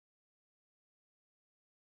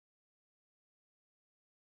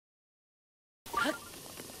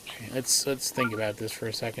Okay, let's think about this for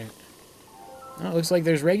a second. Oh, it looks like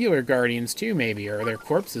there's regular guardians too, maybe, or they're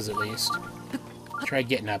corpses at least. Try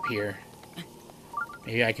getting up here.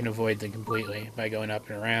 Maybe I can avoid them completely by going up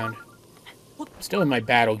and around. I'm still in my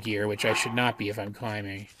battle gear, which I should not be if I'm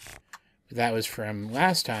climbing. But that was from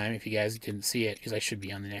last time, if you guys didn't see it, because I should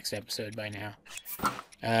be on the next episode by now.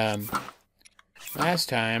 Last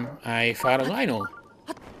time, I fought a Lynel.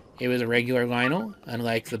 It was a regular Lynel,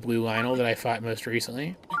 unlike the blue Lynel that I fought most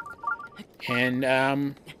recently.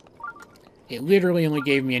 And, it literally only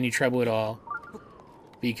gave me any trouble at all,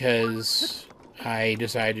 because I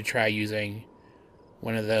decided to try using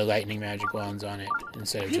one of the lightning magic wands on it,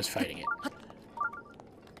 instead of just fighting it.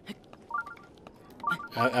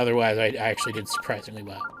 Otherwise, I actually did surprisingly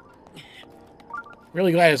well.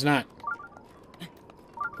 Really glad it's not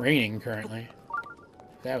raining currently.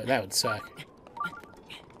 That would suck.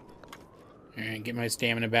 Alright, get my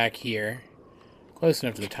stamina back here. Close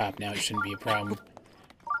enough to the top now, it shouldn't be a problem.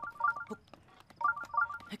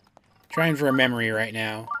 Trying for a memory right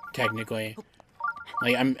now, technically.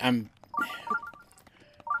 Like, I'm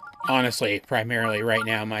honestly, primarily right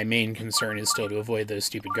now, my main concern is still to avoid those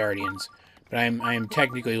stupid guardians. But I am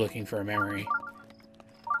technically looking for a memory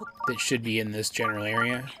that should be in this general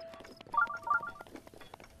area.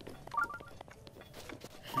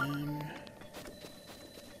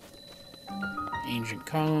 Ancient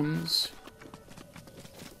columns.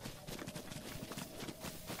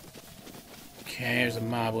 Okay, there's a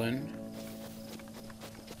moblin.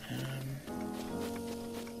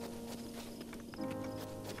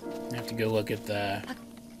 I have to go look at the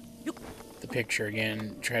picture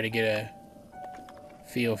again, try to get a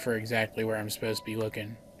feel for exactly where I'm supposed to be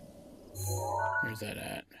looking. Where's that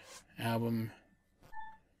at? Album.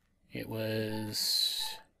 It was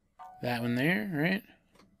that one there, right?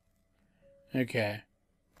 Okay.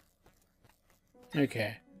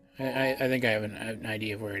 Okay. I think I have an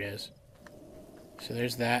idea of where it is. So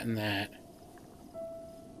there's that and that.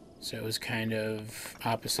 So it was kind of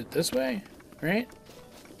opposite this way, right?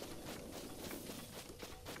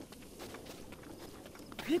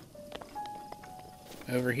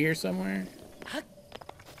 Over here somewhere?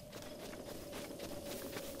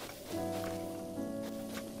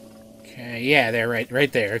 Okay, yeah, there,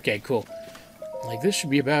 right there. Okay, cool. Like, this should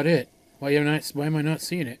be about it. Why am I not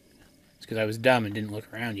seeing it? It's because I was dumb and didn't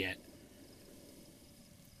look around yet.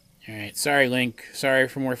 Alright, sorry, Link. Sorry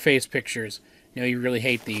for more face pictures. I know you really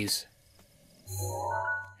hate these.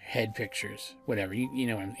 Head pictures. Whatever. You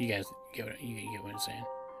know what you guys get what I'm saying.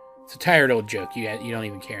 It's a tired old joke. You don't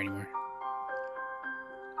even care anymore.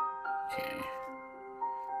 Okay.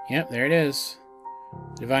 Yep, there it is.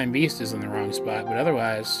 Divine Beast is in the wrong spot, but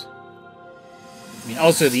otherwise... I mean,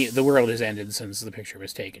 also, the world has ended since the picture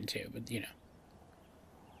was taken, too, but, you know.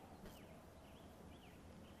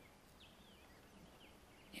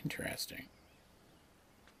 Interesting.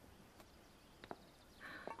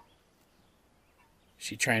 Is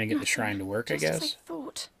she trying to get the shrine to work, I guess? As I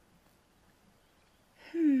thought.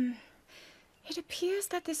 It appears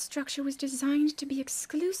that this structure was designed to be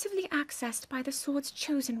exclusively accessed by the sword's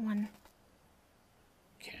chosen one.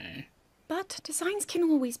 Okay. But designs can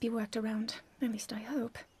always be worked around. At least I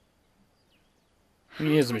hope. I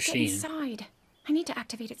mean, he has a How do I get machine. inside? I need to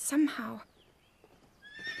activate it somehow.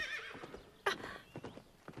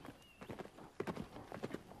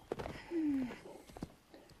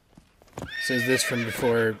 So is this from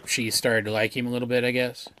before she started to like him a little bit, I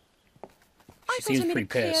guess? She seems pretty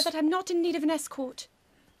pissed. That I'm not in need of an escort.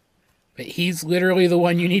 But he's literally the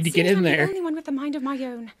one you need to get in there. I'm the only one with a mind of my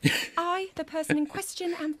own. I, the person in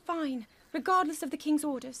question, am fine, regardless of the king's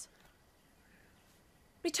orders.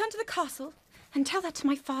 Return to the castle and tell that to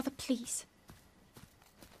my father, please.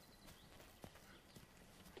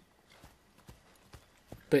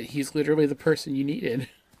 But he's literally the person you needed.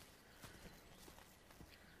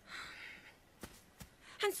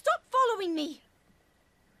 And stop following me.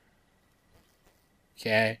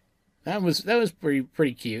 Okay. That was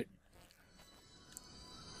pretty cute.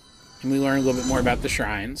 And we learned a little bit more about the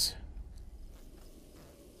shrines.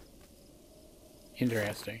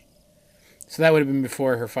 Interesting. So that would have been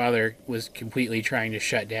before her father was completely trying to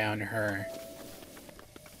shut down her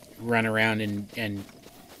run around and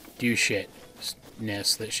do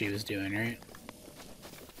shitness that she was doing, right?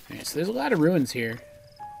 Alright, so there's a lot of ruins here.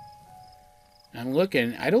 I'm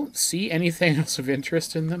looking. I don't see anything else of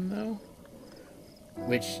interest in them, though.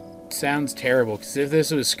 Which sounds terrible, because if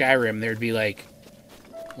this was Skyrim, there'd be, like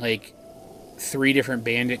 3 different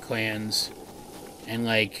bandit clans,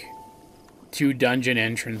 and, 2 dungeon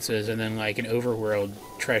entrances, and then, an overworld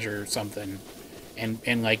treasure or something.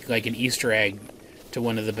 And like an Easter egg to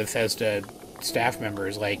one of the Bethesda staff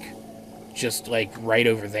members, like, just, like, right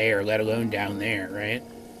over there, let alone down there, right?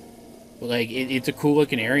 But, like, it's a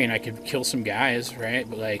cool-looking area, and I could kill some guys, right?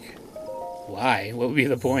 But, like, why? What would be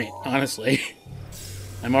the point, honestly?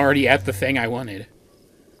 I'm already at the thing I wanted.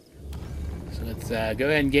 So let's go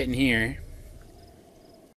ahead and get in here.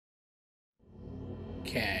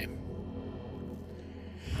 Okay.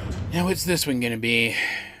 Now, what's this one gonna be?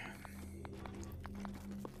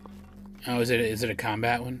 Oh, is it a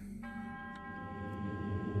combat one?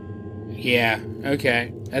 Yeah,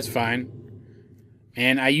 okay. That's fine.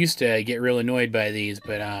 And I used to get real annoyed by these,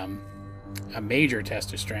 but, a major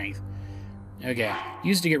test of strength. Okay.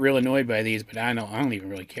 Used to get real annoyed by these, but I don't even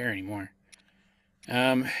really care anymore.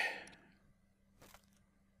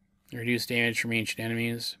 Reduce damage from ancient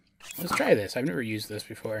enemies. Let's try this. I've never used this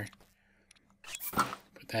before.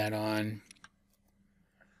 Put that on.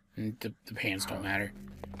 And the pants don't matter.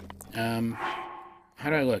 How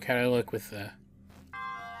do I look? How do I look with the...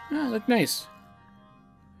 Oh, I look nice.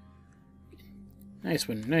 Nice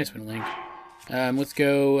one, Link. Let's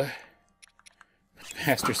go...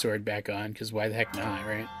 Master Sword back on, because why the heck not,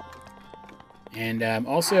 right? And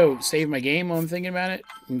also save my game while I'm thinking about it,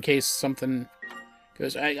 in case something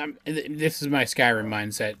goes... This is my Skyrim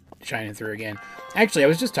mindset shining through again. Actually, I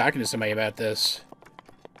was just talking to somebody about this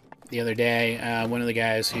the other day. One of you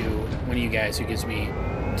guys who gives me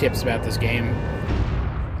tips about this game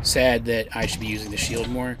said that I should be using the shield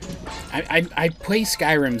more. I play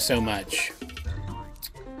Skyrim so much.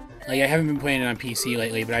 Like, I haven't been playing it on PC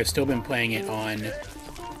lately, but I've still been playing it on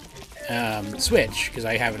Switch, because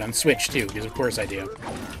I have it on Switch too, because of course I do.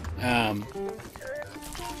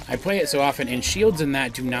 I play it so often, and shields in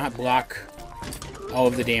that do not block all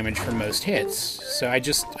of the damage from most hits. So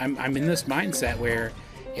I'm in this mindset where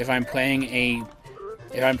if I'm playing a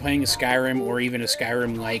Skyrim, or even a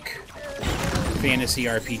Skyrim-like fantasy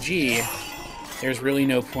RPG, there's really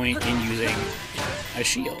no point in using a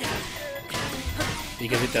shield,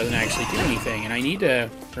 because it doesn't actually do anything. And I need to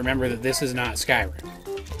remember that this is not Skyrim,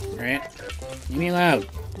 right? Leave me alone.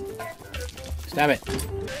 Stop it.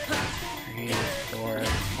 3, 4,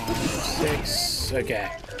 5, 6. Okay.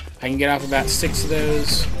 I can get off about 6 of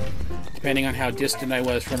those, depending on how distant I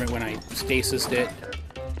was from it when I stasised it,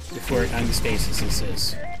 before it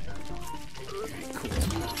unstasises. Alright, cool.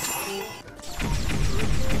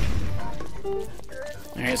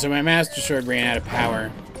 Alright, so my Master Sword ran out of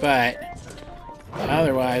power, but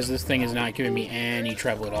otherwise this thing is not giving me any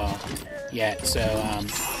trouble at all yet, so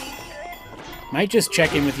might just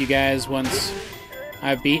check in with you guys once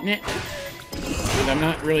I've beaten it, because I'm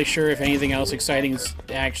not really sure if anything else exciting is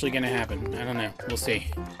actually going to happen. I don't know. We'll see.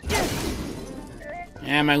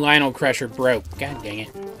 And my Lionel Crusher broke. God dang it.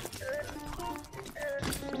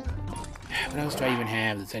 What else do I even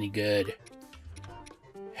have that's any good?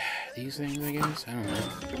 These things, I guess? I don't know.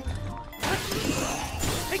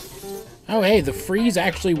 Oh, hey, the freeze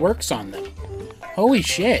actually works on them. Holy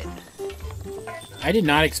shit. I did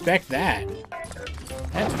not expect that.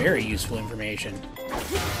 That's very useful information.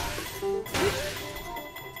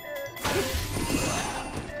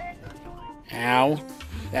 Ow.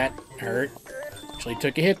 That hurt. Actually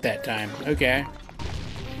took a hit that time. Okay.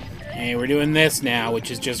 Hey, we're doing this now,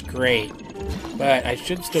 which is just great. But I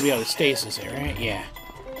should still be able to stasis it, right? Yeah.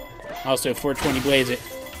 Also, 420 blaze it.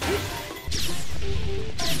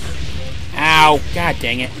 Ow! God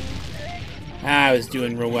dang it. I was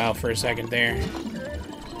doing real well for a second there.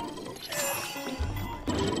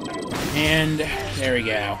 And there we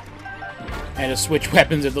go. Had to switch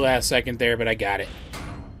weapons at the last second there, but I got it.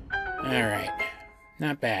 Alright.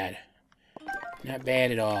 Not bad. Not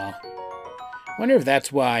bad at all. Wonder if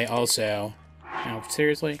that's why also... No,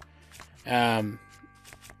 seriously?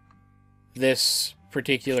 This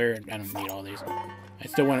particular... I don't need all these. I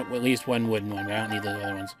still want at least one wooden one, but I don't need the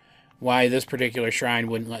other ones. Why this particular shrine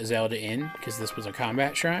wouldn't let Zelda in? Because this was a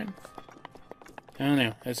combat shrine? I don't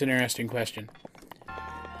know. That's an interesting question.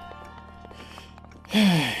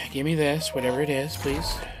 Give me this, whatever it is,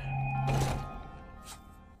 please.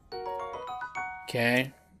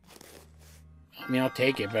 Okay. I mean, I'll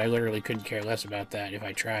take it, but I literally couldn't care less about that if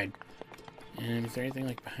I tried. And is there anything,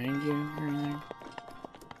 like, behind you or anything?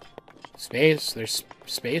 Space. There's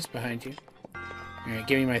space behind you. Alright,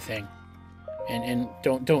 give me my thing. And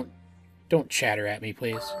don't chatter at me,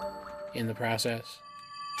 please, in the process.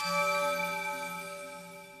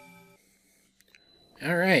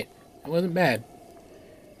 Alright. It wasn't bad.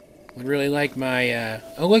 Would really like my,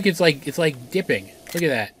 oh look, it's like dipping. Look at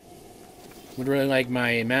that. Would really like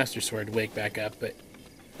my Master Sword to wake back up, but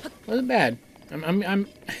wasn't bad. I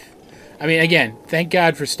mean, again, thank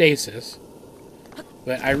God for stasis.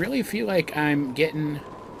 But I really feel like I'm getting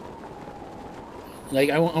like,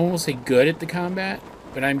 I won't say good at the combat,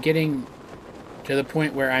 but I'm getting to the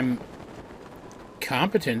point where I'm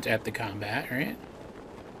competent at the combat, right?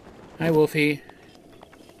 Hi, Wolfie.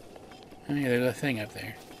 Oh, yeah, there's a thing up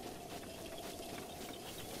there.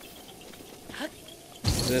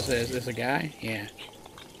 Is this a guy? Yeah.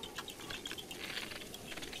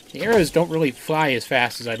 The arrows don't really fly as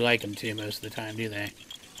fast as I'd like them to most of the time, do they?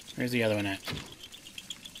 Where's the other one at?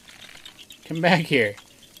 Come back here.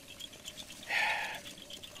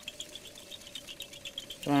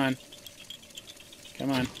 Come on.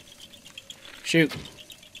 Come on. Shoot.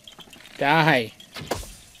 Die.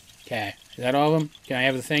 Okay. Is that all of them? Can I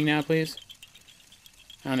have the thing now, please?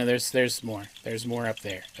 Oh, no, there's more. There's more up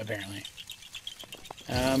there, apparently.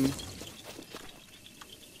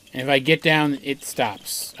 And if I get down, it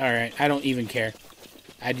stops. Alright, I don't even care.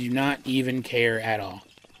 I do not even care at all.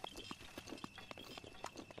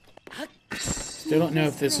 Still don't know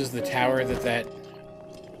if this is the tower that...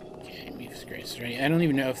 Okay, Mufus Grace, right? I don't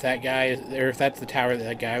even know if that guy... or if that's the tower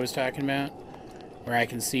that guy was talking about. Where I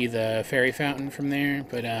can see the fairy fountain from there.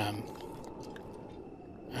 But, I'm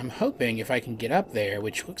hoping if I can get up there,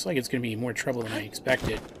 which looks like it's going to be more trouble than I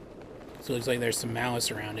expected. So it looks like there's some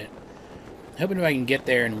malice around it. I'm hoping if I can get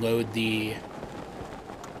there and load the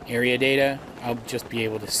area data, I'll just be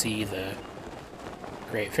able to see the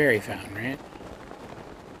Great Fairy Fountain, right?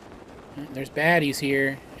 There's baddies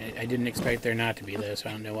here. I didn't expect there not to be, though, so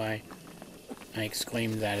I don't know why I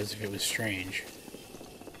exclaimed that as if it was strange.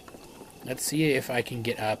 Let's see if I can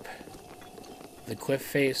get up the cliff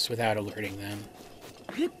face without alerting them.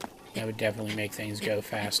 That would definitely make things go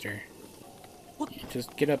faster. Yeah,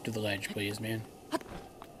 just get up to the ledge, please, man.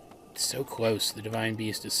 It's so close. The Divine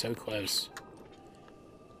Beast is so close.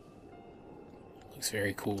 Looks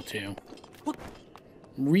very cool, too. I'm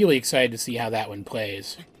really excited to see how that one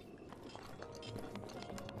plays.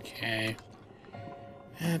 Okay.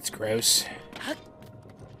 That's gross. You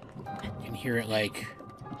can hear it, like,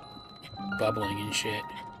 bubbling and shit.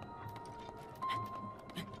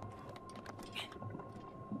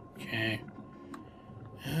 Okay.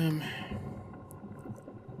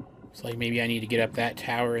 It's like maybe I need to get up that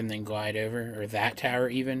tower and then glide over, or that tower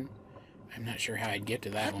even. I'm not sure how I'd get to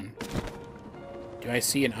that one. Do I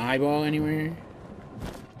see an eyeball anywhere?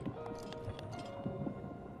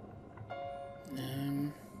 I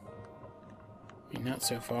mean, not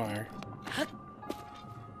so far. Come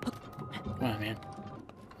on, man.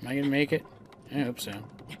 Am I gonna make it? I hope so.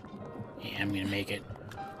 Yeah, I'm gonna make it.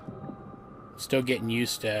 Still getting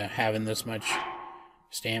used to having this much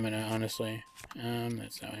stamina, honestly.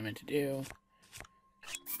 That's not what I meant to do.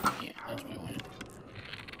 Yeah, that's what I wanted.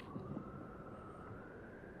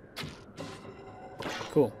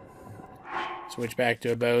 Cool. Switch back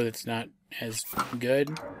to a bow that's not as good.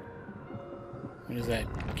 What does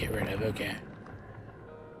that get rid of? Okay.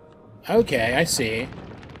 Okay, I see.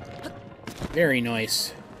 Very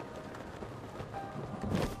nice.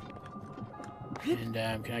 And,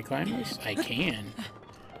 can I climb this? I can.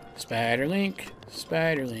 Spiderlink.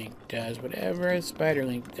 Spiderlink does whatever a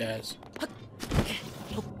Spiderlink does.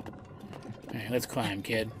 Alright, let's climb,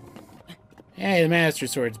 kid. Hey, the Master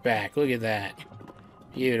Sword's back. Look at that.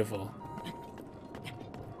 Beautiful.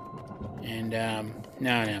 And,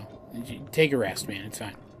 no. Take a rest, man. It's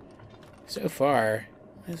fine. So far,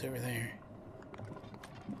 what's over there?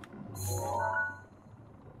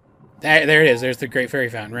 There it is. There's the Great Fairy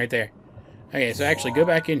Fountain right there. Okay, so actually go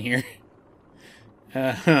back in here.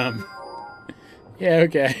 Yeah,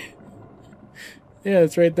 okay. Yeah,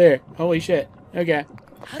 it's right there. Holy shit. Okay.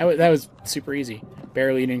 That was super easy.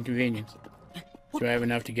 Barely an inconvenience. Do I have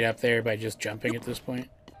enough to get up there by just jumping at this point?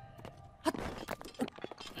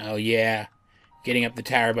 Oh, yeah. Getting up the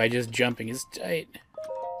tower by just jumping is tight.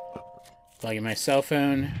 Plug in my cell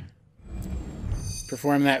phone.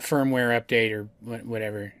 Perform that firmware update or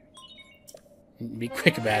whatever. Be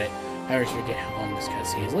quick about it. I always forget how long this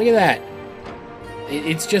cutscene is. Look at that!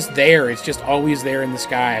 It's just there. It's just always there in the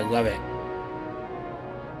sky. I love it.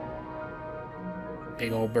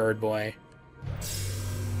 Big old bird boy.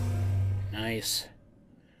 Nice.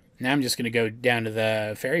 Now I'm just going to go down to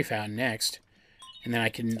the fairy fountain next. And then I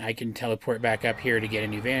can teleport back up here to get a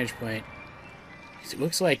new vantage point. It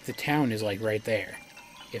looks like the town is like right there.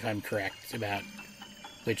 If I'm correct about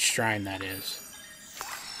which shrine that is.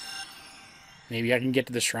 Maybe I can get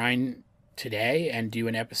to the shrine today and do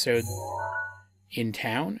an episode in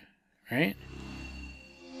town, right?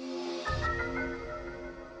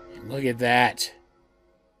 Look at that.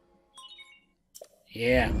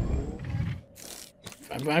 Yeah.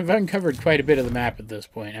 I've uncovered quite a bit of the map at this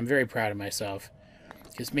point. I'm very proud of myself.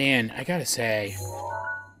 Because, man, I gotta say,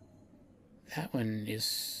 that one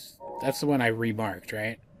is That's the one I remarked,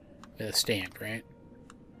 right? With a stamp, right?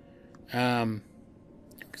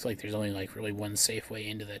 Looks like there's only, like, really one safe way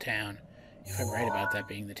into the town. If I'm right about that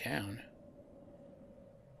being the town.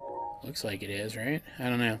 Looks like it is, right? I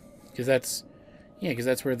don't know. Because that's... Yeah, because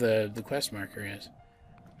that's where the quest marker is.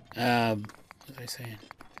 What was I saying?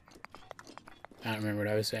 I don't remember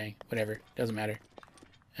what I was saying. Whatever. Doesn't matter.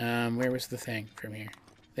 Where was the thing from here?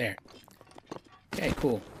 There. Okay,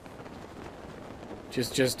 cool.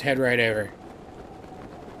 Just head right over.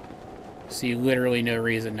 See literally no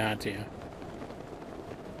reason not to.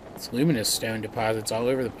 It's luminous stone deposits all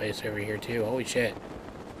over the place over here, too. Holy shit.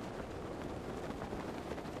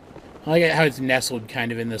 I like how it's nestled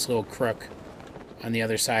kind of in this little crook on the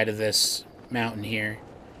other side of this mountain here.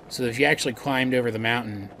 So if you actually climbed over the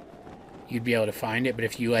mountain, you'd be able to find it. But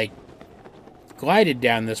if you, like, glided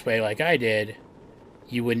down this way like I did,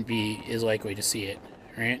 you wouldn't be as likely to see it,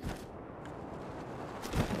 right?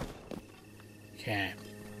 Okay.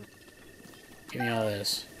 Give me all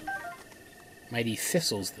this. Mighty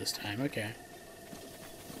thistles this time, okay.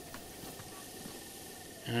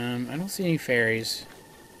 I don't see any fairies.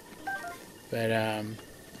 But,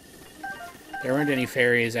 there weren't any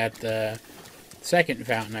fairies at the second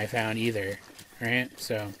fountain I found either, right?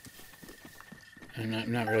 So,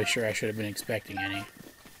 I'm not really sure I should have been expecting any.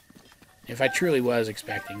 If I truly was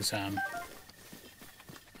expecting some,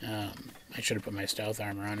 I should have put my stealth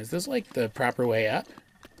armor on. Is this, like, the proper way up?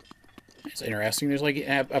 It's interesting. There's, like,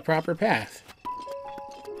 a proper path.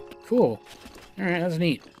 Cool. Alright, that's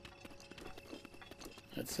neat.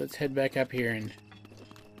 Let's head back up here and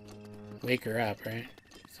wake her up, right?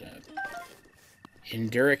 So,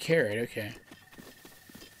 Endura carrot, okay.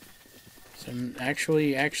 Some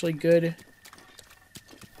actually good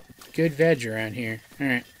veg around here.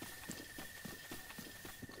 Alright.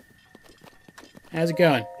 How's it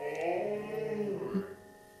going?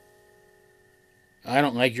 I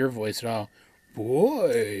don't like your voice at all.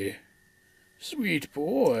 Boy! Sweet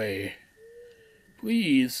boy.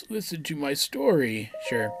 Please, listen to my story.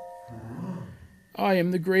 Sure. I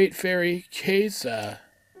am the great fairy Kesa.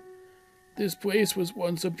 This place was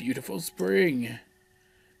once a beautiful spring.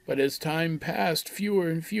 But as time passed, fewer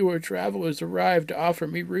and fewer travelers arrived to offer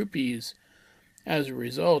me rupees. As a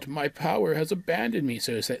result, my power has abandoned me.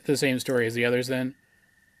 So is that the same story as the others then?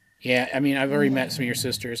 Yeah, I mean, I've already met some of your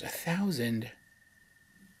sisters. 1,000.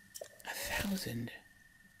 1,000.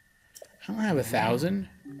 I don't have 1,000.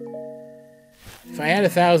 If I had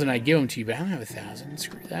 1,000, I'd give them to you, but I don't have 1,000.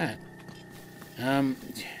 Screw that. Dang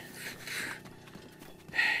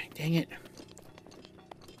it.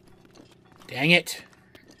 Dang it.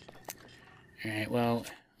 Alright, well,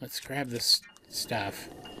 let's grab this stuff.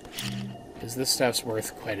 Because this stuff's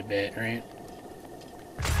worth quite a bit, right?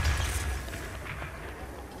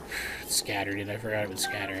 Scattered it. I forgot it would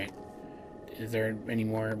scatter it. Is there any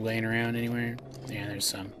more laying around anywhere? Yeah, there's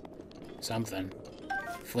some. Something.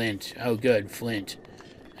 Flint. Oh, good. Flint.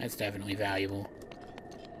 That's definitely valuable.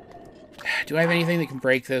 Do I have anything that can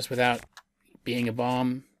break this without being a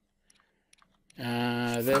bomb?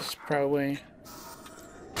 This, probably.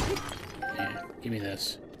 Yeah, give me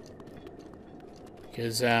this.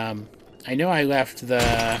 Because, I know I left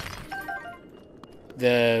the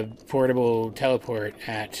portable teleport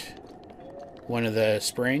at one of the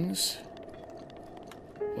springs.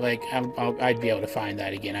 Like, I'd be able to find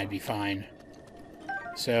that again. I'd be fine.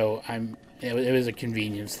 So, it was a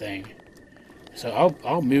convenience thing. So,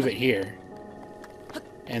 I'll move it here.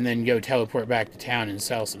 And then go teleport back to town and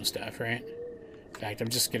sell some stuff, right? In fact, I'm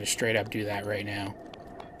just going to straight up do that right now.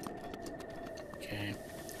 Okay.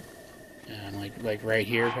 Like right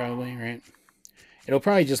here, probably, right? It'll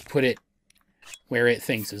probably just put it where it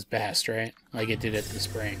thinks is best, right? Like it did at the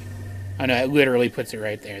spring. Oh, no, it literally puts it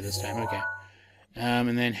right there this time. Okay.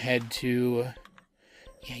 And then head to...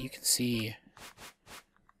 Yeah, you can see...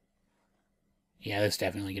 Yeah, that's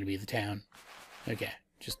definitely going to be the town. Okay,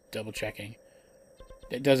 just double checking.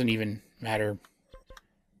 It doesn't even matter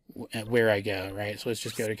where I go, right? So let's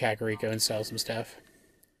just go to Kakariko and sell some stuff.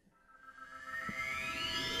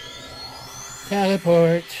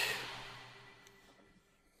 Teleport.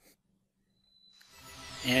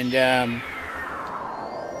 And, I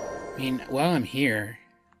mean, while I'm here,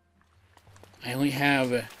 I only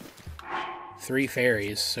have 3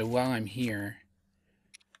 fairies, so while I'm here,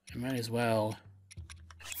 I might as well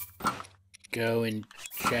go and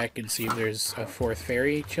check and see if there's a 4th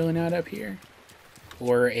fairy chilling out up here.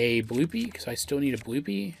 Or a bloopy, because I still need a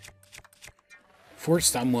bloopy. For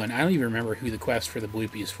someone. I don't even remember who the quest for the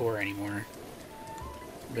bloopy is for anymore.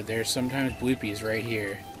 But there's sometimes bloopies right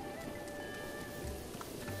here.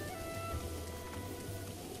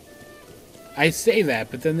 I say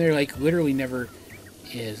that, but then there, like, literally never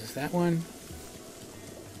is. Is that one?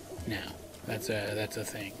 No. That's a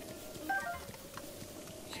thing.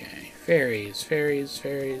 Okay. Fairies, fairies,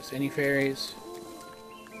 fairies. Any fairies?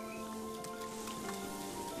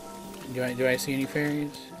 Do I see any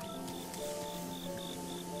fairies?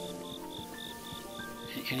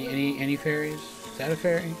 Any fairies? Is that a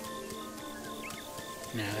fairy?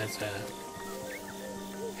 No, that's a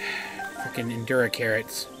freaking Endura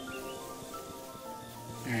carrots.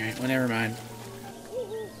 Alright, well, never mind.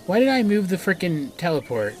 Why did I move the frickin'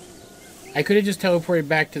 teleport? I could have just teleported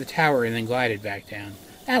back to the tower and then glided back down.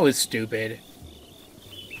 That was stupid.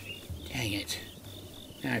 Dang it.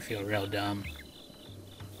 Now I feel real dumb.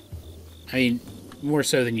 I mean, more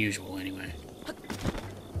so than usual, anyway.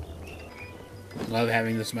 Love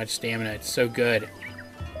having this much stamina. It's so good.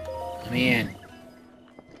 Let me in.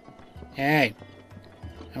 Hey.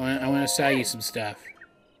 I want to sell you some stuff.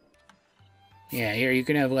 Yeah, here, you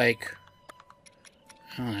can have, like,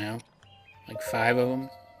 I don't know, like 5 of them.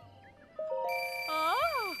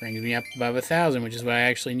 Brings me up above 1,000, which is what I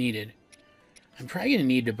actually needed. I'm probably going to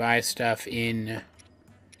need to buy stuff in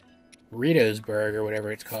Rittosburg or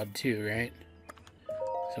whatever it's called too, right?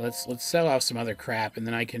 So let's sell off some other crap, and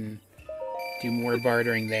then I can do more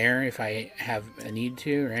bartering there if I have a need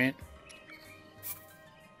to, right?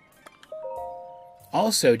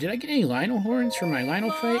 Also, did I get any Lynel horns for my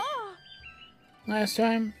Lynel fight last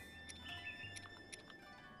time?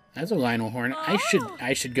 That's a Lynel horn.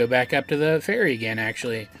 I should go back up to the ferry again,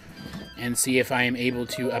 actually, and see if I am able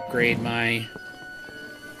to upgrade my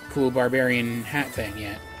cool barbarian hat thing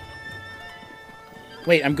yet.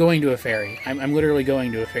 Wait, I'm going to a ferry. I'm literally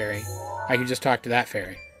going to a ferry. I can just talk to that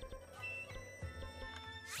ferry.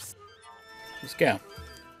 Let's go.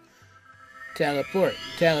 Teleport,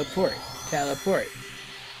 teleport, teleport.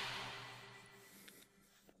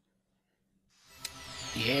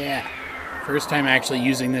 Yeah. First time actually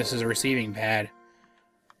using this as a receiving pad.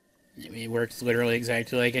 It works literally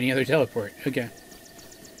exactly like any other teleport. Okay.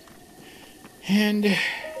 And...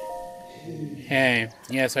 hey,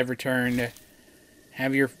 yes, I've returned.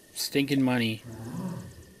 Have your stinking money.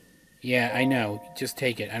 Yeah, I know. Just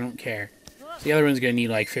take it. I don't care. So the other one's gonna need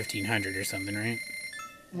like 1,500 or something, right?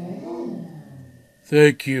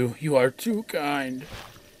 Thank you. You are too kind.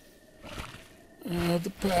 Oh, the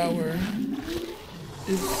power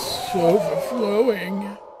is so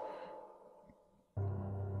overflowing.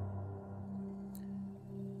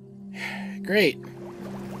 Great.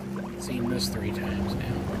 Seen this 3 times now.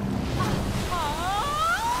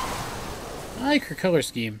 I like her color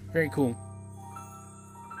scheme. Very cool.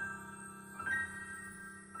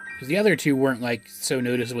 Because the other two weren't, like, so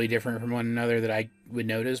noticeably different from one another that I would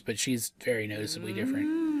notice, but she's very noticeably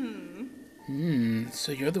different.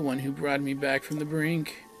 So you're the one who brought me back from the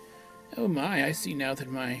brink. Oh my, I see now that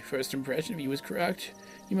my first impression of you was correct.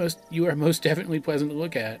 You are most definitely pleasant to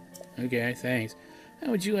look at. Okay, thanks.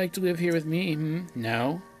 How would you like to live here with me?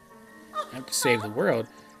 No? I have to save the world.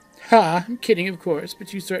 Ha! I'm kidding, of course,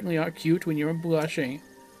 but you certainly are cute when you're blushing.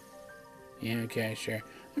 Yeah, okay, sure.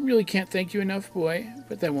 I really can't thank you enough, boy,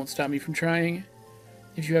 but that won't stop me from trying.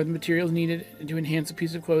 If you have the materials needed to enhance a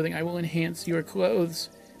piece of clothing, I will enhance your clothes.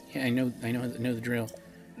 Yeah, I know the drill.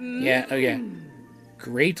 Yeah, oh yeah.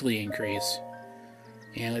 Greatly increase.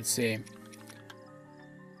 Yeah, let's see.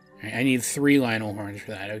 Alright, I need 3 Lynel horns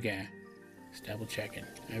for that, okay. Just double checking.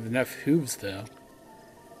 I have enough hooves, though.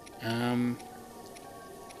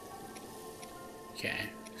 Okay,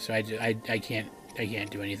 so I can't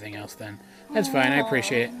do anything else then. That's fine. I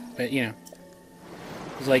appreciate it, but you know,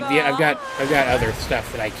 it's like I've got other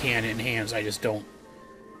stuff that I can enhance. I just don't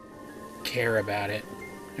care about it.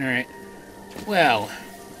 All right. Well,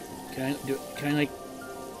 can I like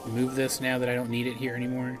move this now that I don't need it here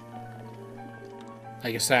anymore?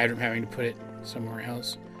 Like aside from having to put it somewhere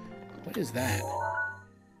else. What is that?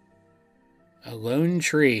 A lone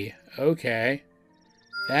tree. Okay.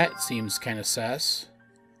 That seems kind of sus.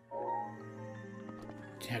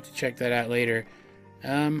 Have to check that out later.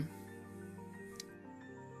 Yeah,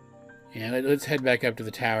 let's head back up to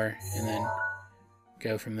the tower and then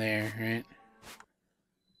go from there, right?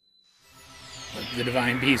 Look, the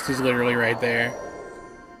Divine Beast is literally right there.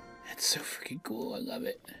 That's so freaking cool. I love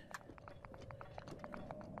it.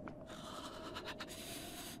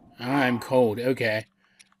 I'm cold. Okay.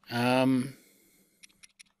 That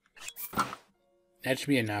should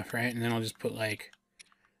be enough, right? And then I'll just put, like,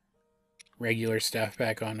 regular stuff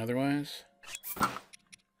back on otherwise.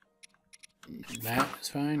 That is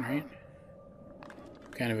fine, right?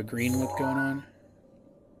 Kind of a green look going on.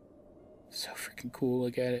 So freaking cool,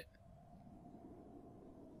 look at it.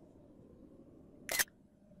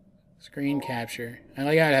 Screen capture. I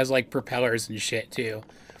like how it has, like, propellers and shit, too.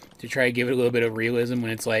 To try to give it a little bit of realism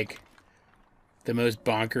when it's, like, the most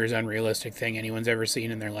bonkers, unrealistic thing anyone's ever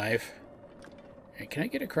seen in their life. Right, can I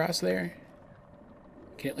get across there?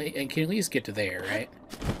 Can at least get to there, right?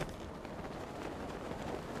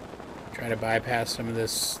 Try to bypass some of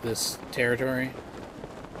this territory.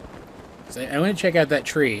 So I want to check out that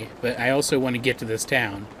tree, but I also want to get to this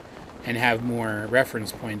town and have more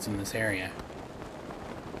reference points in this area.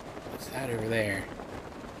 What's that over there?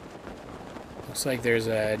 Looks like there's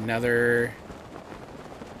another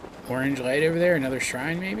orange light over there, another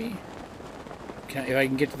shrine maybe? If I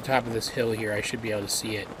can get to the top of this hill here, I should be able to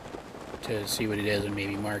see it, to see what it is and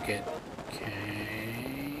maybe mark it.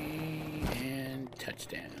 Okay, and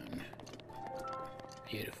touchdown.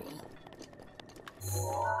 Beautiful.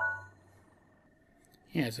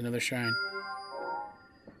 Yeah, it's another shrine.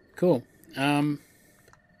 Cool.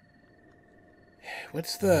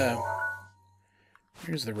 Where's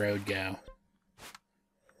the road go?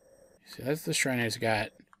 So that's the shrine I just got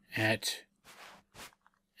at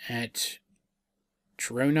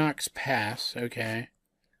Tronox Pass. Okay.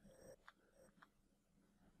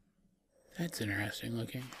 That's interesting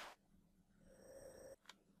looking.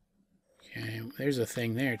 Okay, there's a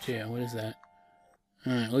thing there too. What is that?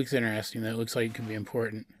 It looks interesting though. It looks like it could be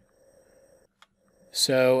important.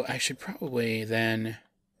 So I should probably then,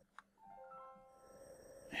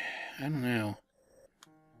 I don't know.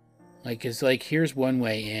 Like, it's like, here's one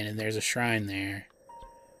way in and there's a shrine there.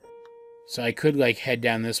 So I could, like, head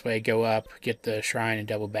down this way, go up, get the shrine, and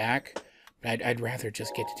double back. But I'd rather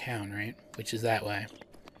just get to town, right? Which is that way.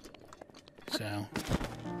 So,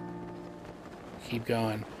 keep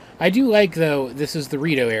going. I do like, though, this is the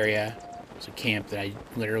Rito area. It's a camp that I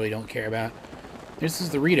literally don't care about. This is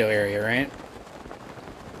the Rito area, right?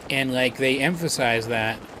 And, like, they emphasize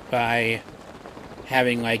that by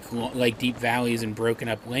having, like deep valleys and broken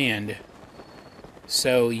up land.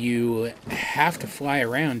 So you have to fly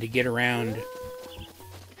around to get around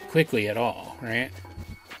quickly at all, right?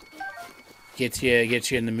 Gets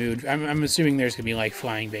you in the mood. I'm assuming there's gonna be like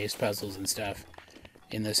flying-based puzzles and stuff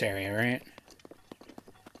in this area, right?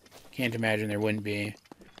 Can't imagine there wouldn't be.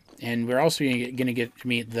 And we're also gonna get to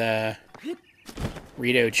meet the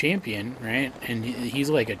Rito champion, right? And he's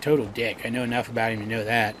like a total dick. I know enough about him to know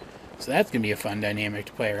that. So that's gonna be a fun dynamic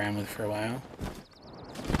to play around with for a while.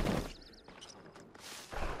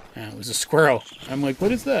 It was a squirrel. I'm like,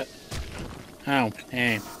 what is that? Oh,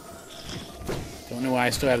 hey. Don't know why I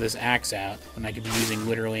still have this axe out when I could be using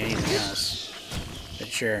literally anything else. But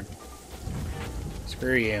sure.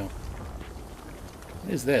 Screw you.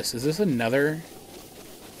 What is this? Is this another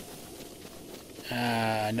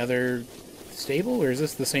stable, or is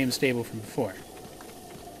this the same stable from before?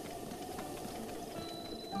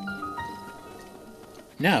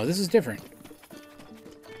 No, this is different.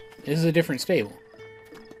 This is a different stable.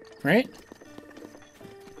 Right?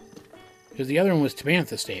 Because the other one was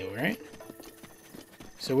Tabantha stable, right?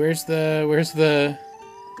 So where's the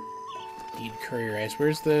need curry rice?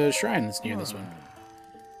 Where's the shrine that's near this one?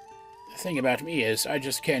 The thing about me is I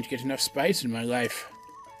just can't get enough spice in my life.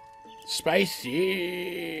 Spicy!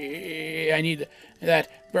 I need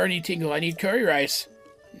that burny tingle. I need curry rice.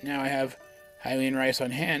 Now I have Hylian rice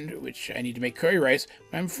on hand, which I need to make curry rice,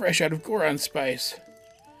 but I'm fresh out of Goron spice.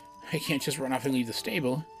 I can't just run off and leave the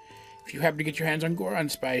stable. If you happen to get your hands on Goron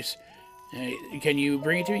spice, can you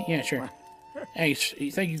bring it to me? Yeah, sure. Thanks.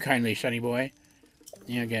 Thank you kindly, sonny boy.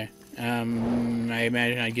 Yeah, okay. I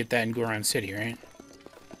imagine I'd get that in Goron City, right?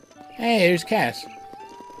 Hey, there's Cass.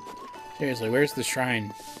 Seriously, where's the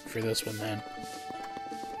shrine for this one, then?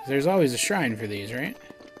 There's always a shrine for these, right?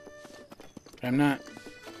 But I'm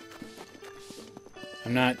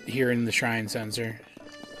not hearing the shrine sensor.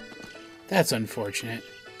 That's unfortunate.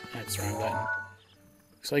 That's the wrong button.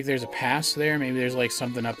 Looks like there's a pass there. Maybe there's like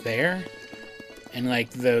something up there. And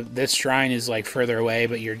like this shrine is like further away,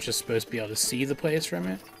 but you're just supposed to be able to see the place from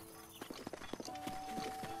it.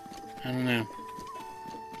 I don't know.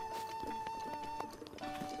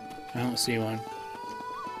 I don't see one.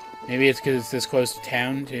 Maybe it's because it's this close to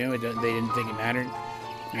town too. They didn't think it mattered.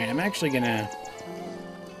 Alright, I'm actually gonna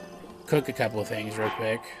cook a couple of things real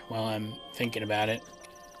quick while I'm thinking about it.